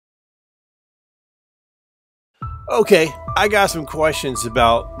Okay, I got some questions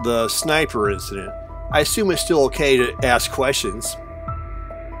about the sniper incident. I assume it's still okay to ask questions.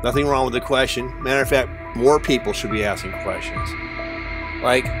 Nothing wrong with the question. Matter of fact, more people should be asking questions.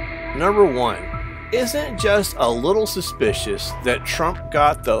 Like, number one, isn't it just a little suspicious that Trump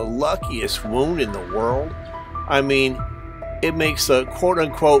got the luckiest wound in the world? I mean, it makes the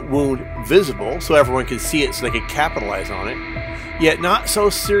quote-unquote wound visible so everyone can see it so they can capitalize on it, yet not so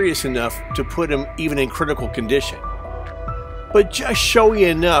serious enough to put him even in critical condition. But just showy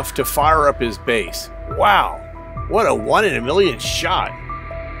enough to fire up his base. Wow, what a 1 in a million shot.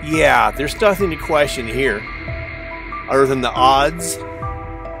 Yeah, there's nothing to question here, other than the odds.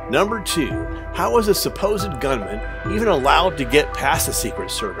 Number two, how was a supposed gunman even allowed to get past the Secret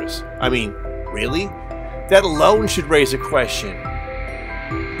Service? I mean, really? That alone should raise a question.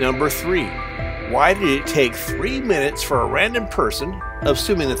 Number three, why did it take 3 minutes for a random person,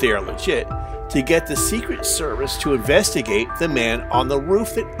 assuming that they are legit, to get the Secret Service to investigate the man on the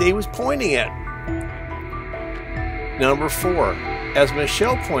roof that they was pointing at? Number four, as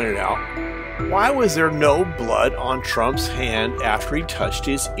Michelle pointed out, why was there no blood on Trump's hand after he touched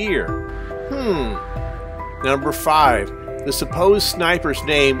his ear? Number five, the supposed sniper's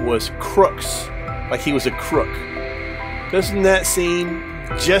name was Crooks, like he was a crook. Doesn't that seem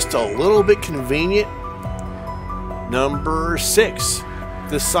just a little bit convenient? Number six,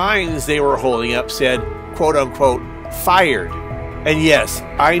 the signs they were holding up said, quote unquote, fired. And yes,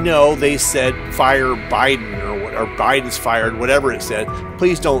 I know they said fire Biden or Biden's fired, whatever it said.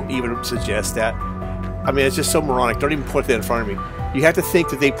 Please don't even suggest that. I mean, it's just so moronic. Don't even put that in front of me. You have to think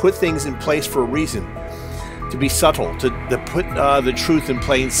that they put things in place for a reason. To be subtle, to put the truth in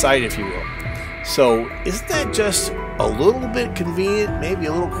plain sight, if you will. So, isn't that just a little bit convenient, maybe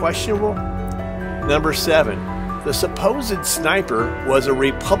a little questionable? Number seven, the supposed sniper was a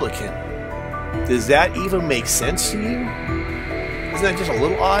Republican. Does that even make sense to you? Isn't that just a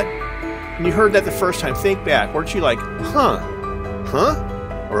little odd? When you heard that the first time, think back. Weren't you like, huh?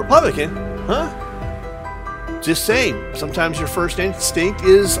 A Republican? Huh? Just saying, sometimes your first instinct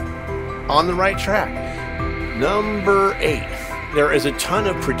is on the right track. Number eight, there is a ton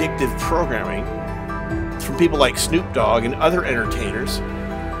of predictive programming from people like Snoop Dogg and other entertainers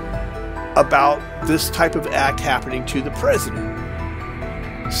about this type of act happening to the president.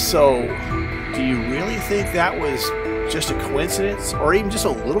 So, do you really think that was just a coincidence, or even just a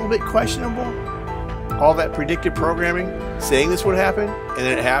little bit questionable? All that predictive programming saying this would happen, and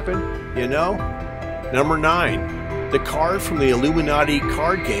then it happened, you know? Number nine, the card from the Illuminati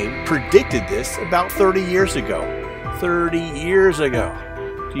card game predicted this about 30 years ago. 30 years ago.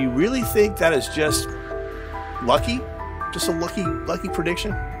 Do you really think that is just lucky? Just a lucky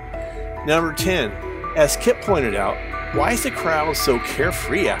prediction? Number 10, as Kip pointed out, why is the crowd so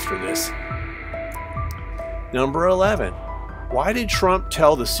carefree after this? Number 11, why did Trump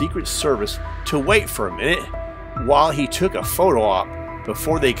tell the Secret Service to wait for a minute while he took a photo op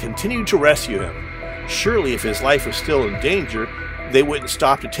before they continued to rescue him? Surely if his life was still in danger, they wouldn't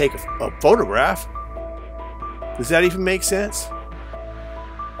stop to take a photograph. Does that even make sense?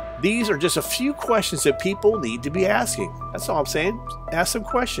 These are just a few questions that people need to be asking. That's all I'm saying. Ask some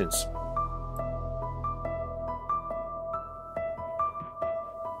questions.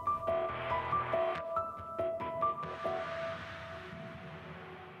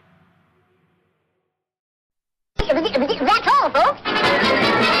 That's all,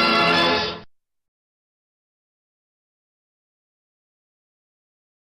 folks.